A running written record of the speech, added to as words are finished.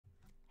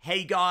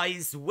Hey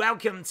guys,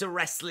 welcome to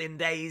Wrestling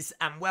Daze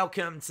and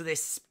welcome to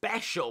this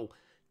special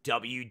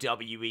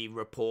WWE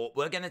report.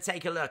 We're going to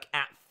take a look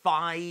at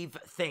 5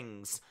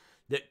 things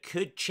that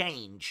could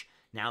change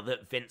now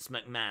that Vince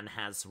McMahon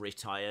has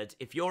retired.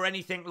 If you're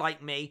anything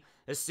like me,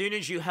 as soon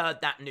as you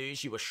heard that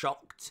news, you were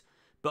shocked.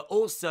 But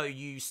also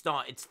you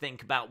started to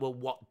think about, well,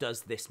 what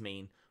does this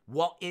mean?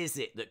 What is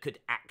it that could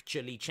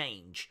actually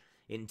change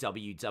in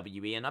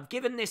WWE? And I've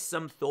given this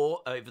some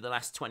thought over the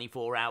last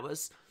 24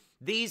 hours.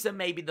 These are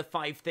maybe the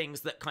 5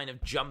 things that kind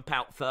of jump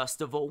out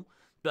first of all.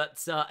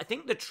 But I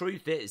think the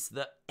truth is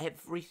that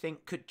everything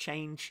could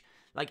change.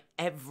 Like,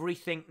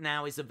 everything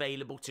now is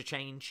available to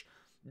change.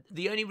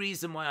 The only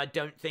reason why I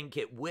don't think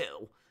it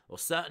will, or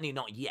certainly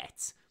not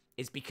yet,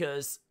 is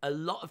because a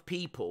lot of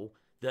people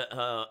that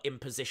are in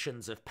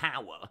positions of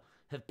power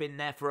have been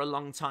there for a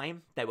long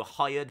time. They were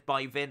hired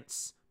by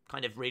Vince,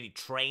 kind of really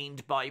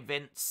trained by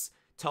Vince,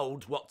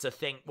 told what to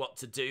think, what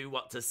to do,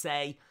 what to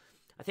say.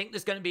 I think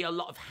there's going to be a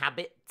lot of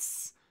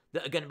habits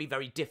that are going to be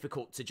very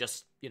difficult to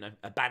just,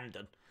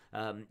 abandon.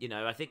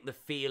 I think the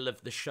feel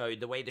of the show,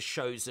 the way the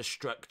shows are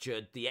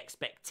structured, the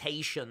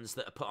expectations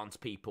that are put onto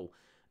people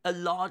are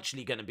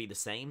largely going to be the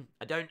same.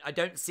 I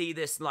don't see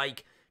this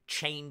like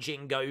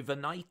changing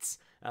overnight,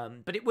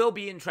 but it will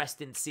be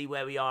interesting to see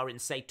where we are in,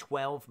 say,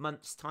 12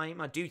 months'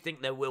 time. I do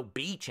think there will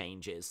be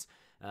changes,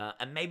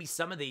 and maybe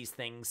some of these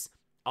things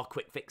are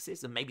quick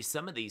fixes, and maybe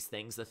some of these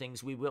things are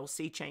things we will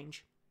see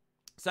change.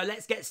 So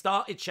let's get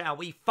started, shall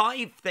we?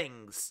 5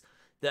 things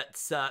that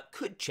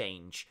could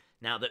change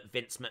now that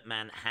Vince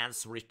McMahon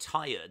has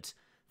retired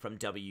from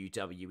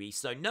WWE.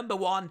 So number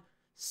 1,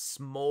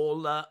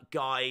 smaller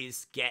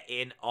guys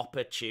getting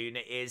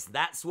opportunities.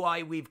 That's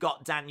why we've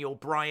got Daniel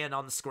Bryan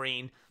on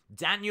screen.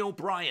 Daniel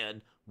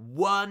Bryan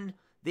won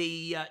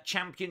the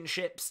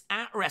championships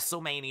at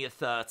WrestleMania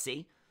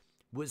 30.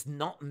 Was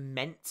not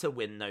meant to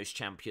win those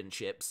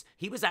championships.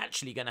 He was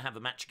actually going to have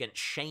a match against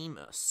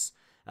Sheamus.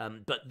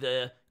 But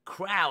the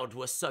crowd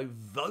was so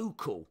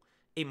vocal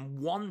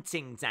in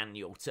wanting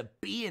Daniel to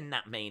be in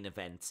that main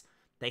event,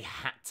 they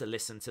had to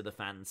listen to the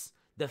fans.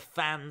 The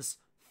fans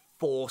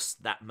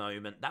forced that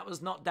moment. That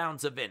was not down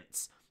to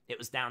Vince. It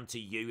was down to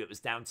you. It was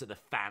down to the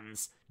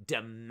fans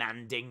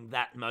demanding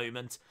that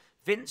moment.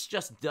 Vince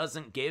just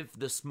doesn't give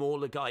the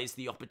smaller guys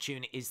the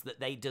opportunities that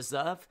they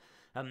deserve.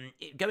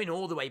 Going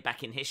all the way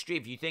back in history,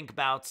 if you think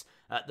about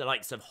the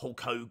likes of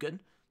Hulk Hogan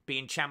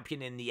being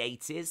champion in the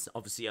 80s,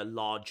 obviously a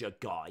larger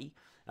guy.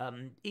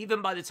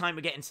 Even by the time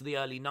we get into the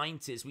early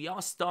 90s, we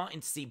are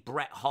starting to see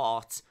Bret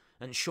Hart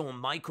and Shawn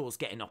Michaels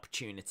get an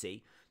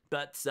opportunity.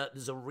 But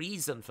there's a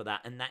reason for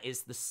that, and that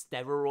is the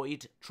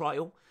steroid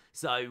trial.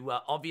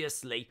 So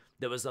obviously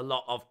there was a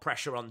lot of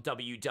pressure on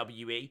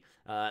WWE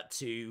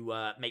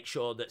to make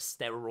sure that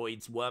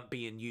steroids weren't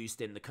being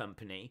used in the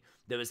company.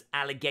 There was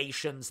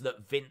allegations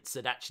that Vince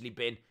had actually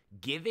been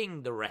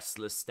giving the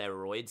wrestlers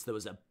steroids. There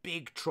was a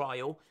big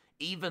trial.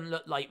 Even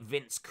looked like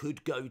Vince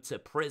could go to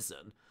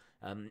prison.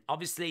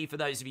 Obviously, for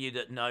those of you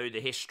that know the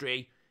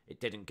history, it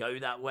didn't go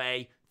that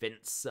way.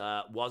 Vince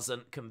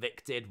wasn't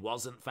convicted,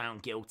 wasn't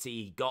found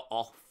guilty, he got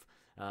off.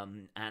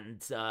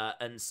 And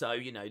so,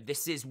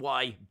 this is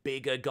why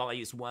bigger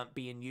guys weren't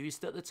being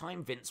used at the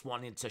time. Vince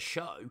wanted to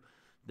show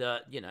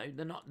that,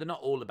 they're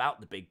not all about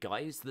the big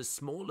guys. There's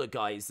smaller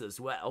guys as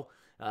well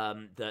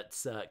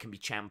that can be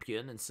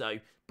champion. And so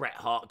Bret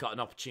Hart got an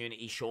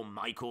opportunity, Shawn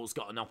Michaels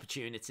got an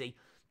opportunity.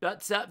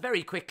 But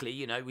very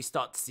quickly, we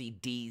start to see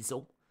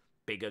Diesel,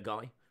 bigger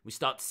guy. We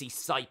start to see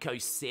Psycho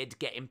Sid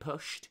getting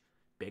pushed,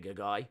 bigger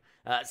guy.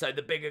 So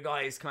the bigger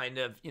guy is kind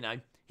of,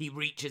 he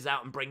reaches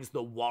out and brings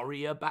the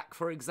Warrior back,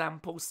 for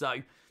example. So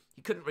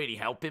he couldn't really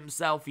help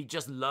himself. He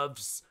just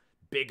loves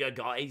bigger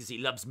guys. He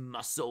loves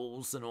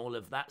muscles and all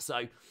of that.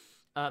 So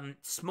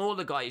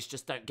smaller guys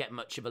just don't get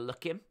much of a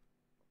look in.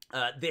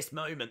 This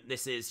moment,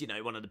 this is,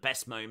 one of the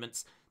best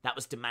moments that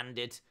was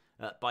demanded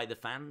by the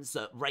fans.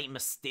 Rey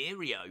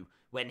Mysterio,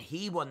 when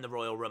he won the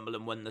Royal Rumble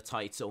and won the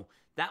title,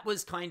 that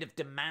was kind of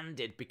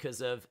demanded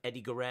because of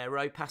Eddie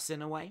Guerrero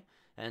passing away.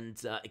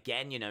 And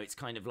again, it's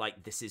kind of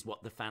like this is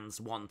what the fans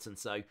want. And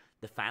so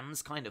the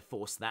fans kind of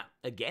forced that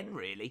again,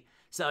 really.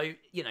 So,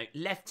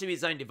 left to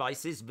his own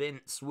devices,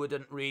 Vince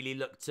wouldn't really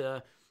look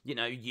to,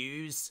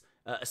 use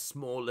a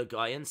smaller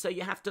guy. And so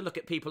you have to look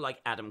at people like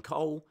Adam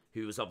Cole,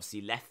 who was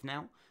obviously left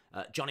now.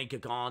 Johnny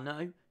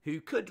Gargano, who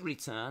could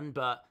return,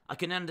 but I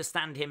can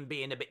understand him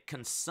being a bit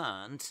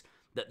concerned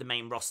that the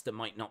main roster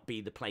might not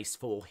be the place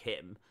for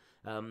him.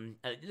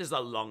 There's a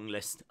long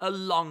list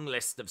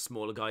of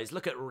smaller guys.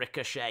 Look at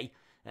Ricochet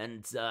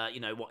and,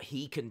 what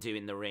he can do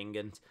in the ring.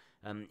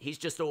 And he's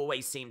just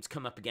always seemed to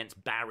come up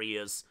against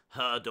barriers,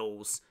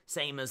 hurdles,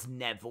 same as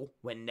Neville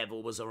when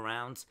Neville was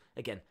around.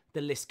 Again,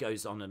 the list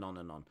goes on and on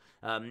and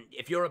on.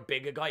 If you're a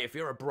bigger guy, if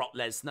you're a Brock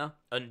Lesnar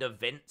under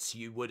Vince,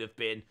 you would have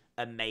been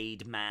a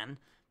made man.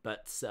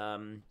 But,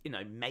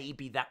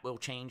 maybe that will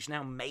change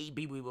now.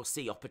 Maybe we will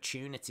see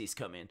opportunities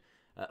come in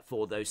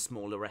for those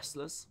smaller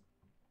wrestlers.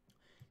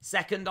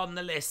 Second on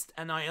the list,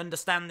 and I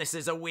understand this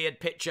is a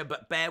weird picture,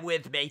 but bear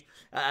with me.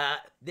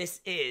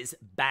 This is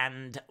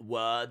banned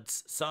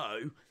words.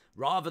 So,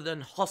 rather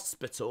than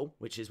hospital,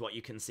 which is what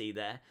you can see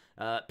there,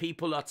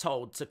 people are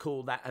told to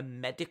call that a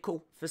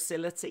medical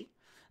facility.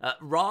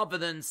 Rather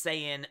than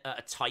saying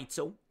a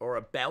title or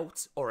a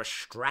belt or a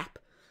strap,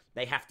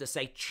 they have to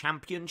say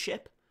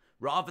championship.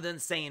 Rather than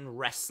saying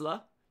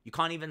wrestler, you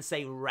can't even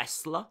say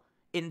wrestler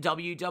in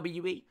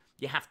WWE.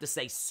 You have to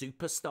say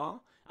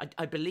superstar.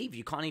 I believe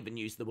you can't even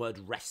use the word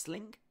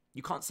wrestling.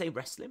 You can't say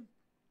wrestling.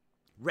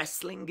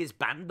 Wrestling is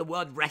banned. The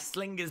word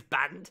wrestling is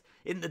banned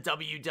in the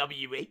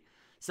WWE.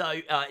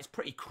 So it's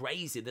pretty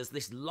crazy. There's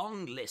this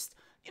long list.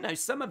 You know,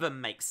 some of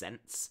them make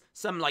sense.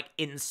 Some like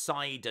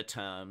insider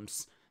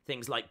terms.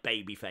 Things like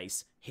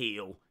babyface,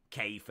 heel,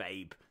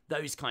 kayfabe.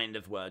 Those kind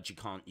of words you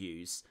can't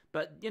use.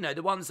 But, you know,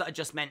 the ones that I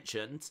just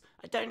mentioned,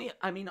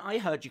 I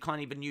heard you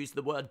can't even use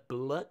the word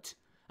blood.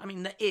 I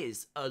mean, there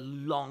is a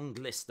long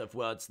list of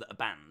words that are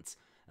banned.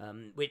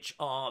 Which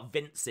are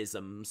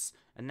Vinceisms,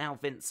 and now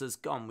Vince has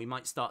gone. We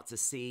might start to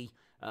see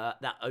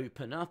that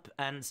open up,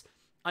 and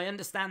I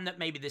understand that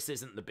maybe this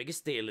isn't the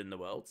biggest deal in the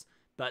world,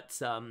 but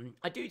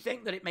I do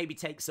think that it maybe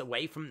takes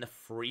away from the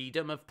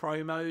freedom of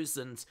promos,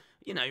 and,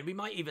 you know, we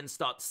might even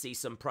start to see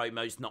some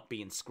promos not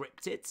being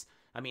scripted.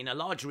 I mean, a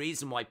large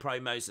reason why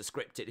promos are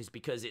scripted is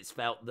because it's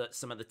felt that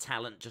some of the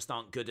talent just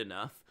aren't good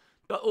enough,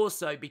 but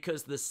also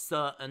because there's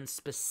certain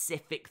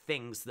specific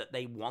things that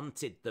they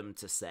wanted them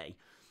to say.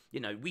 You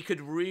know, we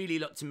could really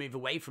look to move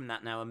away from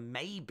that now, and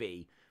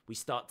maybe we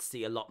start to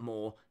see a lot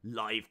more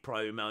live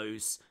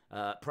promos,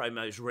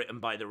 promos written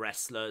by the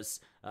wrestlers,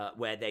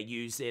 where they're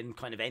using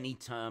kind of any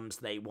terms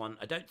they want.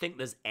 I don't think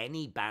there's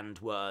any banned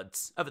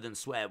words, other than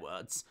swear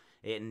words,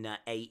 in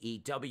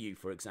AEW,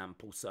 for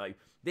example. So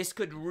this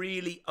could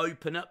really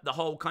open up the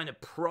whole kind of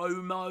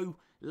promo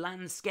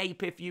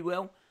landscape, if you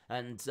will,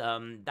 and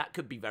that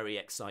could be very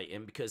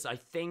exciting, because I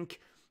think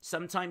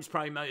sometimes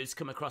promos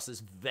come across as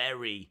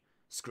very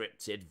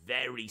scripted,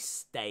 very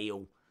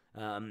stale,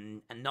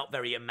 and not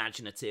very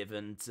imaginative,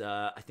 and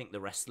I think the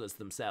wrestlers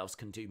themselves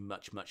can do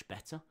much, much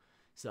better.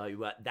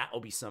 So that'll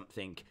be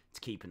something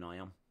to keep an eye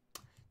on.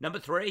 Number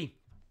 3.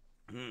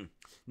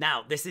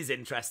 Now, this is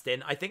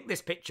interesting. I think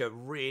this picture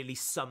really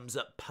sums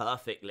up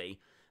perfectly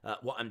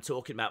what I'm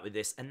talking about with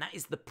this, and that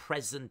is the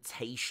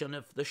presentation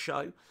of the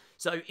show.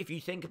 So if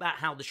you think about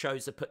how the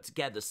shows are put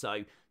together,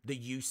 so the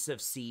use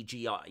of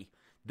CGI,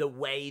 the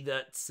way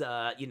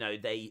that, you know,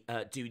 they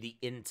do the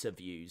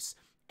interviews,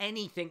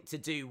 anything to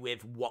do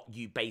with what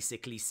you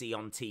basically see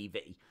on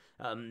TV.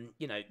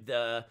 You know,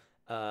 the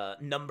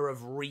number of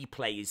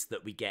replays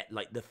that we get,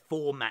 like the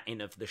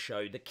formatting of the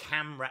show, the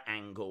camera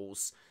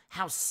angles,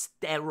 how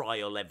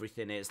sterile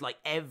everything is. Like,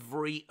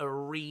 every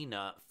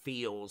arena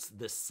feels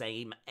the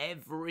same.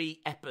 Every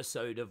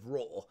episode of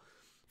Raw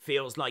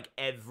feels like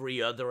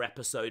every other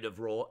episode of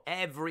Raw.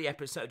 Every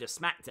episode of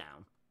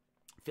SmackDown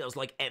feels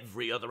like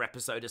every other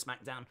episode of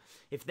SmackDown.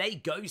 If they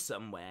go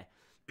somewhere,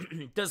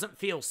 doesn't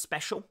feel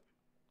special.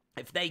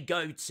 If they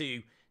go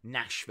to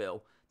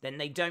Nashville, then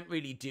they don't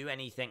really do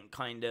anything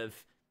kind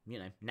of, you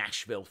know,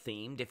 Nashville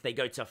themed. If they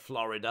go to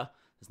Florida,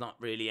 there's not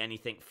really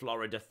anything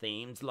Florida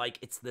themed. Like,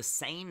 it's the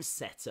same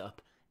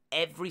setup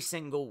every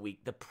single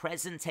week. The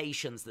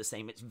presentation's the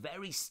same. It's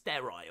very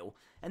sterile.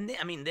 And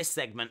I mean, this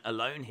segment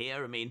alone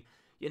here, I mean,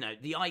 you know,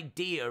 the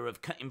idea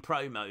of cutting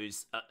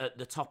promos at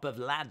the top of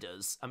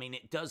ladders, I mean,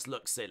 it does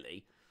look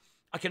silly.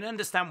 I can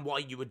understand why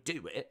you would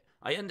do it.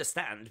 I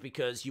understand,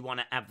 because you want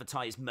to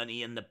advertise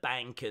Money in the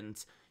Bank,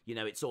 and, you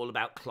know, it's all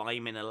about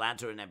climbing a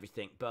ladder and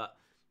everything, but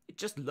it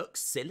just looks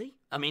silly.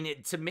 I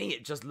mean, to me,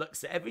 it just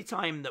looks... Every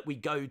time that we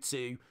go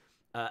to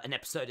an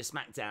episode of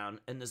SmackDown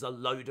and there's a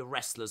load of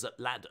wrestlers up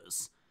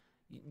ladders,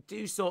 you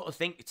do sort of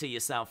think to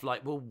yourself,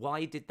 like, well,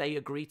 why did they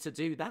agree to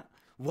do that?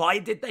 Why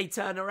did they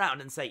turn around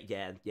and say,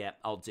 yeah,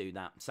 I'll do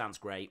that. Sounds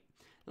great.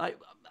 Like,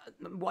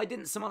 why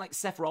didn't someone like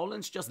Seth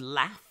Rollins just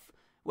laugh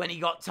when he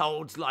got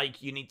told,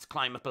 like, you need to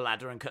climb up a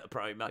ladder and cut a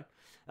promo?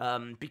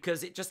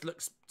 Because it just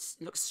looks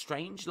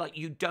strange. Like,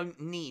 you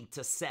don't need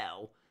to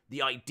sell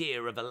the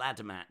idea of a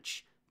ladder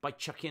match by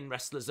chucking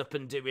wrestlers up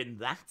and doing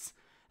that.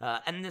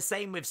 And the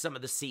same with some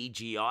of the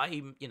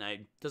CGI, you know,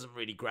 doesn't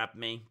really grab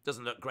me.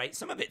 Doesn't look great.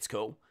 Some of it's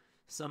cool.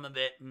 Some of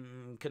it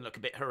can look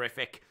a bit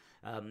horrific.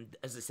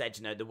 As I said,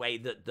 you know, the way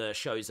that the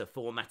shows are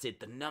formatted,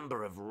 the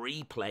number of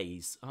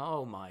replays.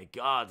 Oh my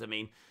God. I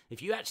mean,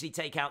 if you actually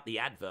take out the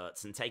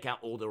adverts and take out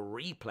all the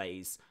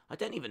replays, I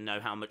don't even know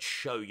how much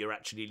show you're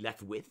actually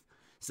left with.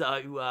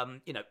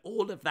 So, you know,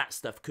 all of that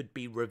stuff could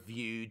be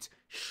reviewed,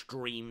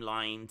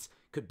 streamlined,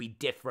 could be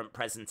different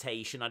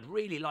presentation. I'd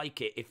really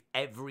like it if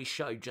every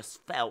show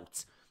just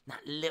felt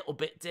that little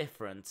bit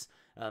different.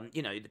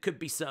 You know, there could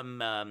be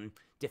some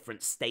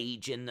different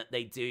staging that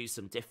they do,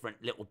 some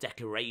different little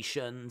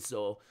decorations,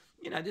 or,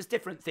 you know, there's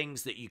different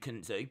things that you can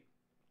do.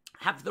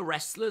 Have the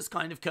wrestlers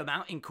kind of come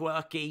out in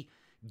quirky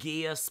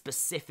gear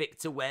specific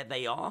to where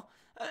they are.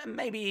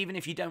 Maybe even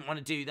if you don't want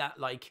to do that,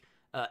 like,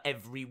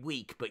 every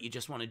week, but you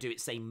just want to do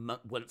it, say,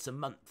 once a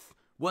month.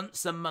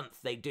 Once a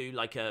month, they do,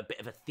 like, a bit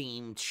of a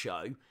themed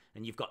show,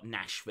 and you've got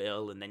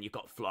Nashville, and then you've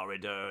got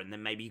Florida, and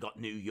then maybe you got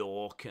New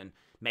York, and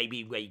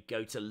maybe we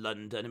go to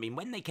London. I mean,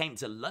 when they came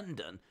to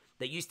London,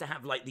 they used to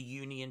have like the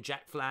Union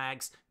Jack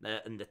flags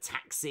and the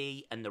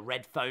taxi and the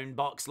red phone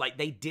box. Like,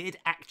 they did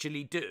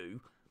actually do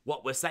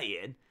what we're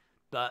saying,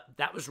 but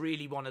that was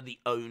really one of the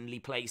only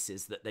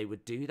places that they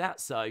would do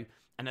that. So,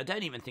 and I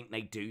don't even think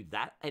they do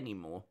that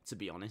anymore, to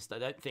be honest. I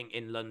don't think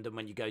in London,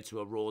 when you go to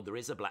a Raw, there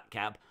is a black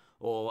cab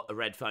or a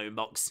red phone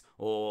box,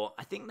 or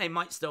I think they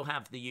might still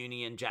have the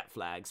Union Jack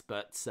flags.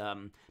 But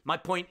my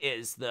point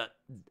is that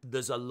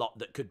there's a lot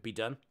that could be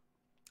done.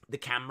 The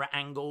camera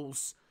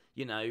angles,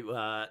 you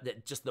know,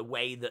 just the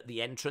way that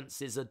the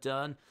entrances are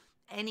done,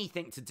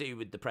 anything to do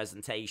with the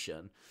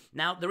presentation.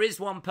 Now, there is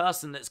one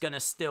person that's going to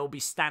still be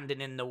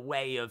standing in the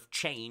way of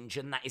change,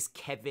 and that is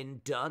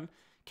Kevin Dunne.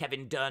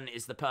 Kevin Dunne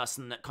is the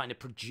person that kind of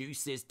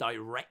produces,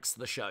 directs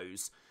the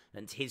shows,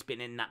 and he's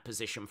been in that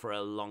position for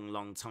a long,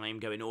 long time,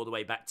 going all the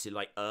way back to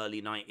like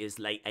early 90s,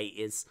 late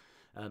 80s.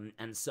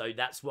 And so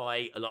that's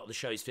why a lot of the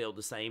shows feel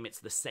the same. It's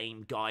the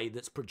same guy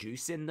that's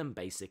producing them,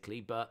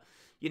 basically. But,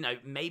 you know,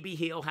 maybe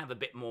he'll have a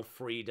bit more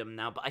freedom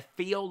now. But I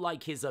feel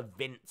like he's a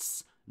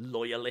Vince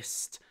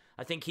loyalist.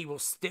 I think he will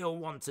still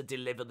want to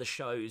deliver the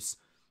shows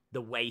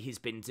the way he's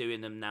been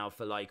doing them now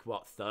for like,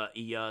 what, 30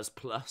 years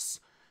plus.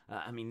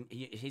 I mean,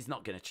 he's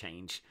not going to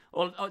change.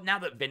 Or now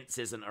that Vince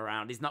isn't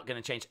around, he's not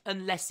going to change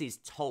unless he's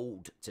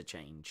told to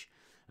change.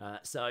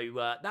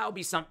 So that'll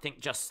be something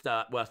just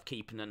worth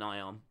keeping an eye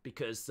on,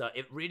 because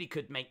it really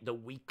could make the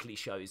weekly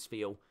shows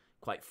feel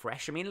quite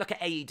fresh. I mean, look at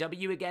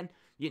AEW again.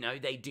 You know,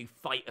 they do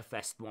Fyter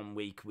Fest one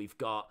week. We've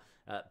got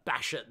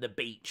Bash at the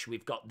Beach.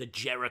 We've got the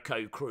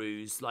Jericho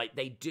Cruise. Like,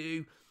 they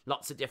do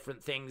lots of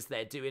different things.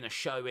 They're doing a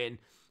show in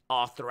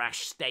Arthur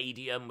Ashe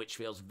Stadium, which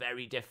feels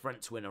very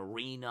different to an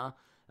arena.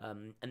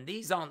 And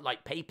these aren't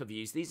like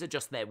pay-per-views. These are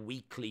just their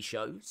weekly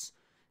shows.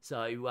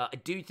 So I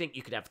do think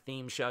you could have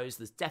theme shows.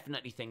 There's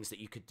definitely things that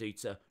you could do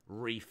to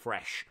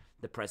refresh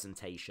the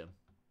presentation.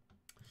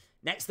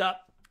 Next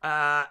up,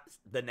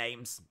 the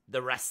names,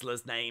 the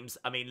wrestlers' names.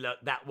 I mean, look,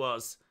 that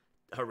was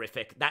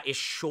horrific. That is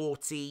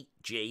Shorty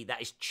G.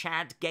 That is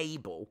Chad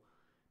Gable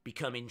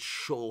becoming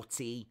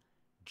Shorty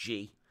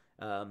G.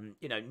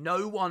 You know,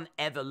 no one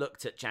ever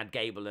looked at Chad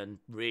Gable and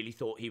really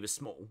thought he was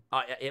small.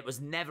 It was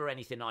never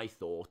anything I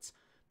thought.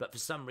 But for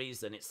some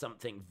reason, it's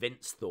something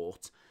Vince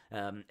thought.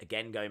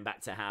 Again, going back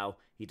to how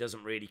he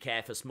doesn't really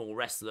care for small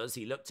wrestlers.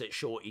 He looked at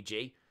Shorty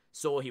G,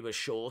 saw he was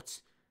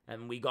short,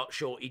 and we got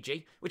Shorty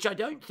G, which I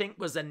don't think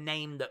was a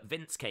name that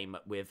Vince came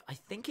up with. I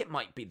think it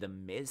might be The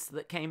Miz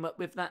that came up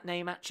with that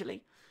name,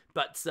 actually.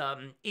 But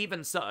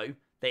even so,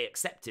 they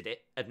accepted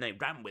it and they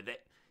ran with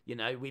it. You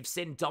know, we've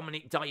seen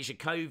Dominik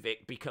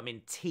Dijakovic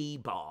becoming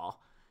T-Bar.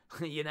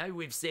 You know,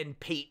 we've seen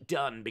Pete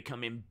Dunne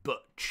becoming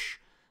Butch.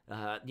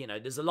 You know,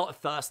 there's a lot of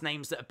first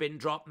names that have been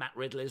dropped. Matt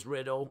Riddler's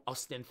Riddle,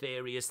 Austin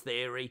Theory is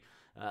Theory.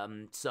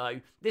 So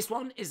this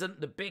one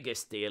isn't the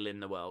biggest deal in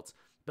the world.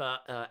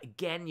 But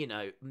again, you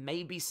know,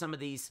 maybe some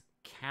of these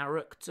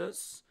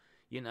characters,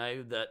 you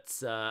know,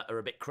 that are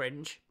a bit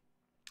cringe,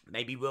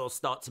 maybe we'll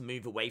start to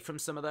move away from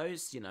some of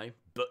those. You know,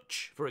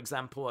 Butch, for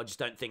example. I just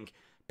don't think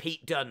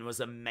Pete Dunne was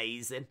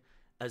amazing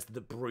as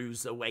the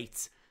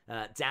Bruiserweight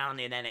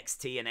down in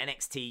NXT and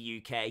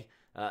NXT UK.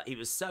 He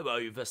was so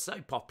over,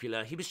 so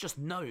popular. He was just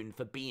known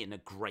for being a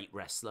great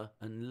wrestler.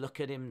 And look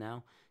at him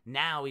now.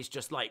 Now he's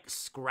just like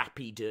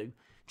Scrappy-Doo,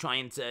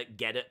 trying to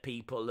get at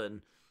people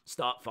and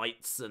start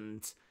fights.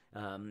 And,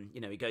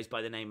 you know, he goes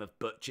by the name of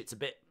Butch. It's a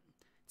bit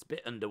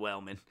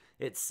underwhelming.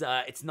 It's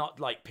not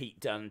like Pete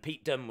Dunne.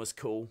 Pete Dunne was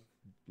cool.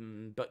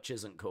 Butch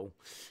isn't cool.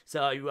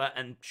 So,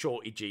 and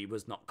Shorty G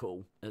was not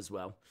cool as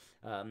well.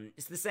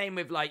 It's the same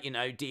with, like, you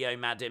know, Dio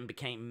Madden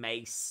became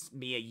Mace.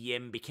 Mia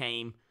Yim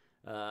became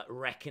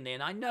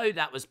Reckoning. I know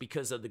that was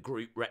because of the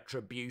group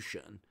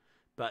Retribution,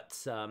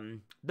 but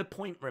the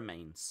point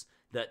remains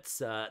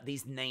that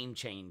these name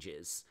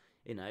changes,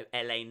 you know,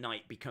 LA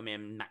Knight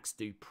becoming Max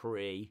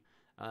Dupree,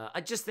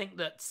 I just think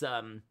that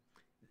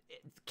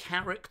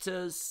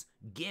characters,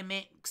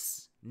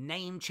 gimmicks,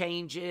 name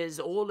changes,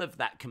 all of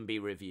that can be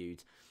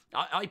reviewed.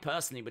 I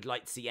personally would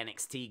like to see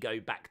NXT go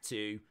back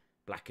to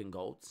black and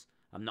gold.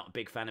 I'm not a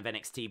big fan of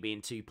NXT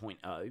being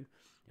 2.0.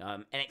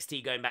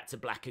 NXT going back to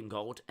black and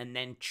gold, and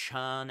then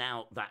churn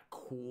out that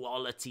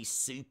quality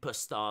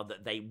superstar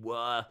that they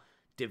were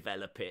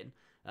developing.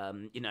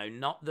 You know,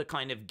 not the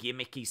kind of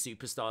gimmicky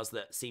superstars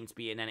that seem to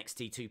be in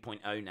NXT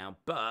 2.0 now,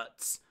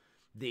 but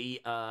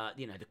the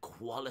you know, the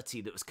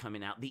quality that was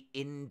coming out, the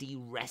indie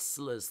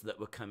wrestlers that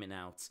were coming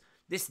out.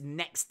 This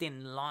next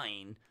in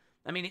line,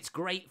 I mean, it's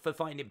great for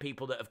finding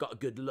people that have got a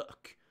good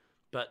look,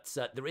 but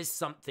there is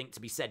something to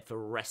be said for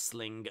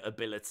wrestling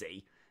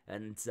ability.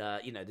 And,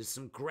 you know, there's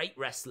some great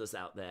wrestlers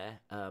out there.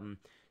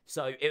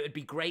 So it would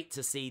be great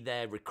to see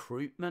their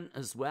recruitment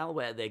as well,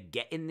 where they're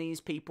getting these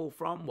people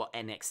from, what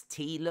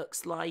NXT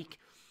looks like.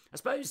 I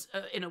suppose,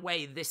 in a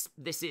way, this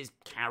is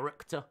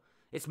character.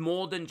 It's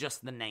more than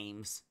just the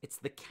names. It's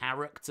the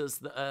characters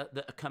that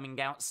are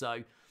coming out.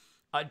 So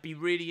I'd be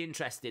really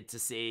interested to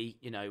see,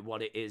 you know,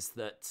 what it is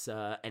that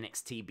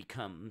NXT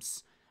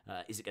becomes.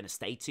 Is it going to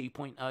stay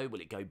 2.0?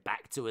 Will it go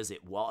back to as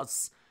it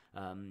was?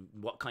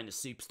 What kind of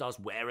superstars?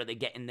 Where are they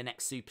getting the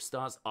next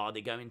superstars? Are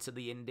they going to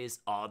the indies?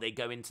 Are they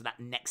going to that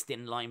next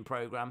in-line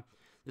program?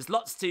 There's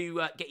lots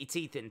to get your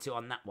teeth into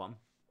on that one.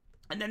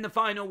 And then the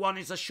final one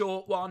is a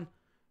short one.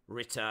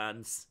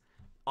 Returns.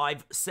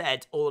 I've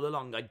said all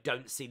along I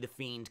don't see The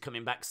Fiend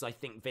coming back because I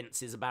think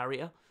Vince is a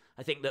barrier.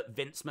 I think that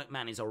Vince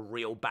McMahon is a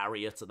real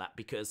barrier to that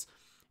because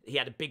he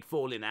had a big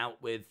falling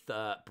out with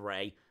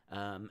Bray,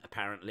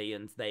 apparently,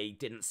 and they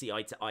didn't see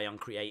eye to eye on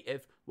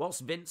creative.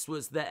 Whilst Vince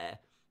was there,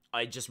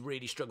 I just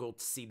really struggled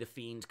to see The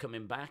Fiend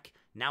coming back.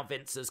 Now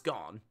Vince has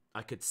gone,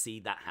 I could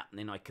see that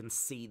happening. I can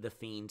see The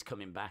Fiend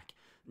coming back.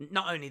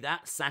 Not only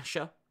that,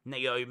 Sasha,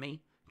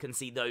 Naomi, can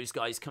see those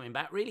guys coming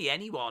back. Really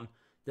anyone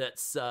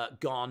that's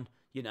gone.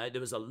 You know,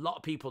 there was a lot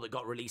of people that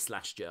got released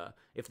last year.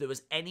 If there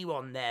was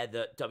anyone there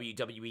that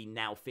WWE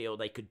now feel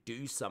they could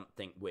do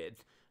something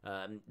with,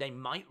 they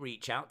might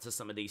reach out to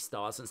some of these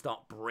stars and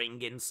start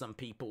bringing some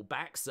people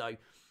back. So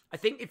I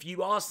think if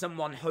you are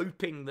someone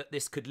hoping that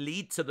this could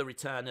lead to the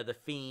return of The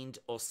Fiend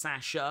or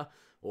Sasha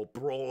or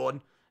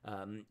Braun,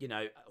 you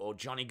know, or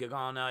Johnny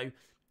Gargano,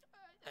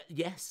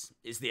 yes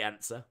is the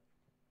answer.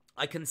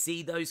 I can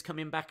see those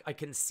coming back. I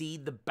can see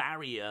the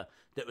barrier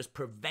that was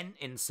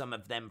preventing some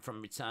of them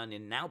from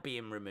returning now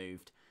being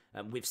removed.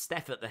 With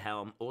Steph at the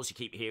helm, all you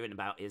keep hearing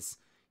about is,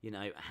 you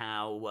know,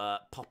 how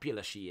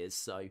popular she is.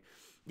 So,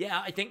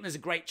 yeah, I think there's a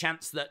great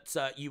chance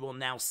that you will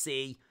now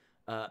see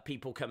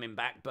people coming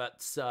back.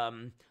 But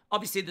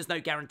obviously there's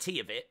no guarantee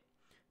of it.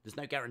 There's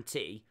no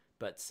guarantee.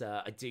 But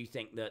I do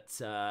think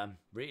that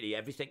really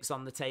everything's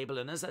on the table.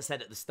 And as I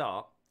said at the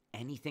start,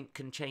 anything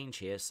can change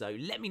here. So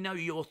let me know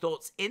your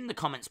thoughts in the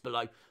comments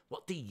below.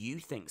 What do you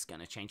think's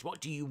going to change?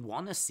 What do you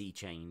want to see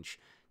change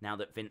now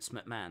that Vince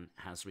McMahon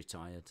has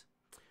retired?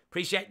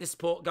 Appreciate the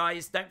support,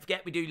 guys. Don't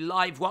forget we do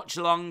live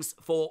watch-alongs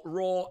for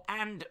Raw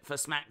and for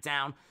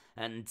SmackDown.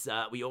 And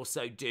we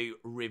also do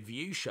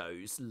review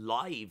shows,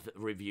 live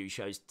review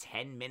shows,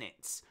 10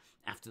 minutes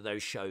after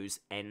those shows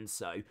end.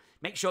 So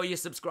make sure you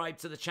subscribe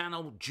to the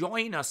channel.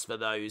 Join us for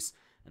those.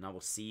 And I will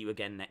see you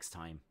again next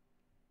time.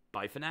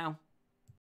 Bye for now.